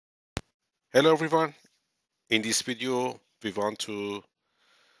Hello everyone. In this video, we want to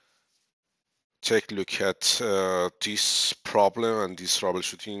take a look at this problem and this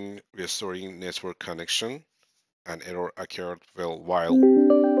troubleshooting restoring network connection. An error occurred while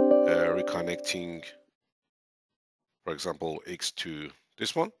reconnecting, for example, X to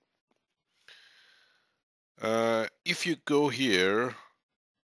this one. If you go here,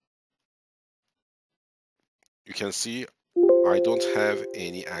 you can see I don't have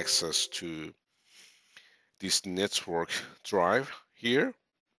any access to this network drive here.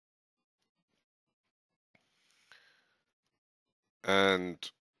 And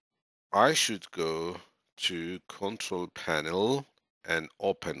I should go to Control Panel and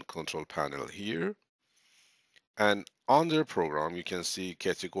open Control Panel here. And under Program, you can see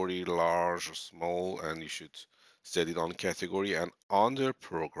category large or small, and you should set it on category. And under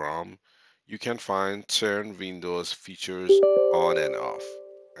Program, you can find turn Windows features on and off.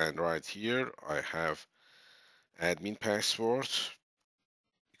 And right here, I have admin password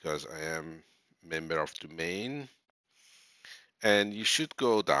because I am member of domain. And you should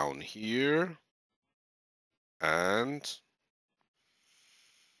go down here and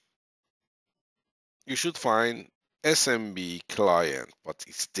you should find SMB Client, but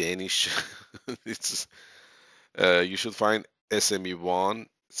it's Danish. It's you should find SMB1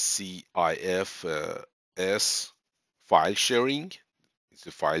 CIFS File Sharing. It's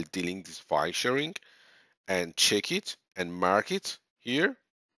a file dealing this file sharing, and check it and mark it here,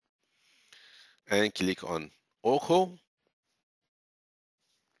 and click on OK,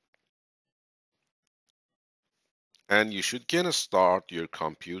 and you should gonna start your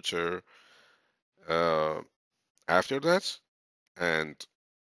computer after that, and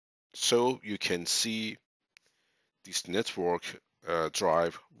so you can see this network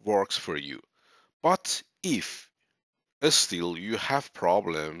drive works for you. But if still you have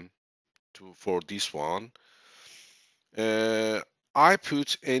problem for this one, I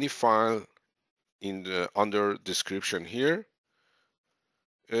put any file in the under description here.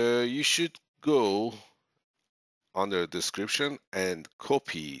 You should go under description and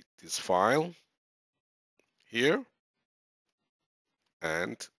copy this file here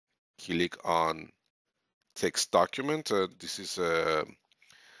and click on text document. This is a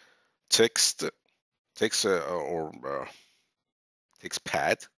text or text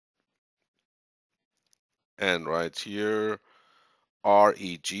pad, and right here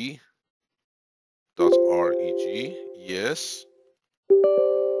reg.reg, yes,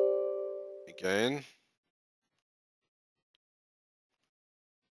 again,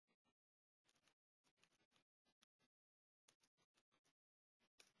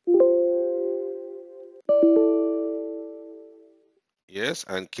 yes,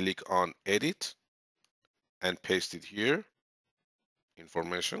 and click on edit and paste it here,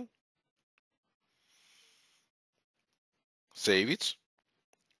 information, save it,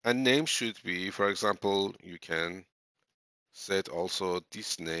 and name should be, for example, you can set also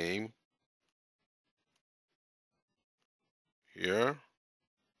this name here,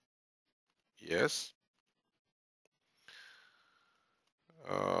 yes,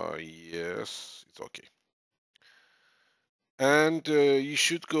 yes, it's okay. And you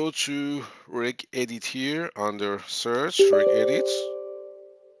should go to Regedit here under search, Regedit.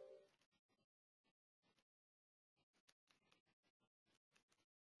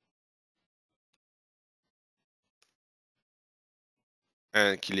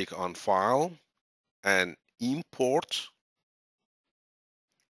 And click on file and import.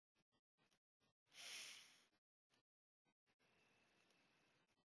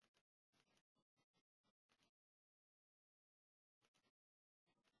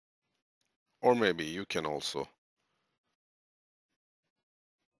 Or maybe you can also,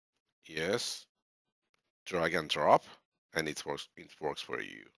 yes, drag and drop, and it works for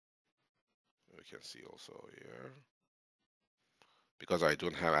you. You can see also here, because I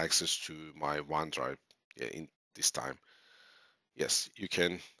don't have access to my OneDrive in this time. Yes, you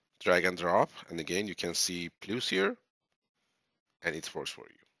can drag and drop, and again you can see plus here, and it works for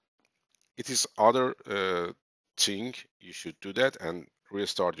you. It is other thing you should do that and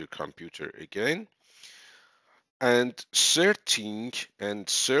restart your computer again. And third thing and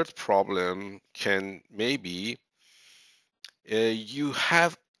third problem can maybe you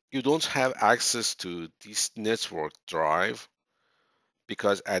don't have access to this network drive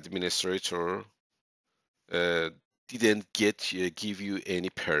because administrator didn't give you any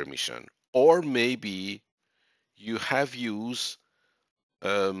permission, or maybe you have used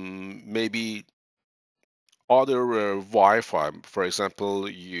maybe other Wi-Fi. For example,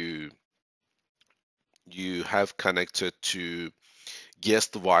 you have connected to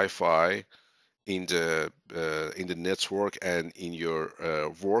guest Wi-Fi in the network and in your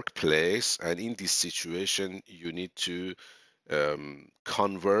workplace, and in this situation you need to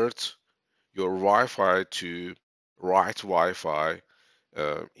convert your Wi-Fi to right Wi-Fi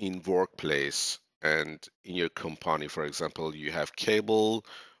in workplace and in your company. For example, you have cable,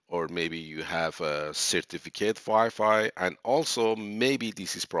 or maybe you have a certificate Wi-Fi, and also maybe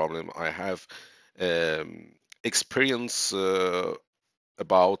this is problem. I have experience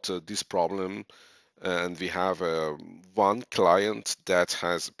about this problem, and we have one client that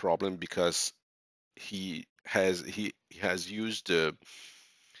has a problem because he has used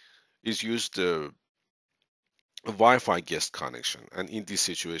is used a Wi-Fi guest connection, and in this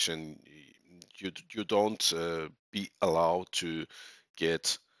situation, you don't be allowed to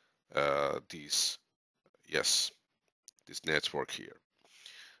get this yes this network here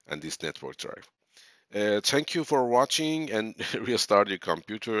and this network drive. Thank you for watching, and restart your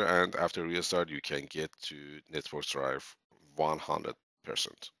computer, and after restart you can get to network drive 100%.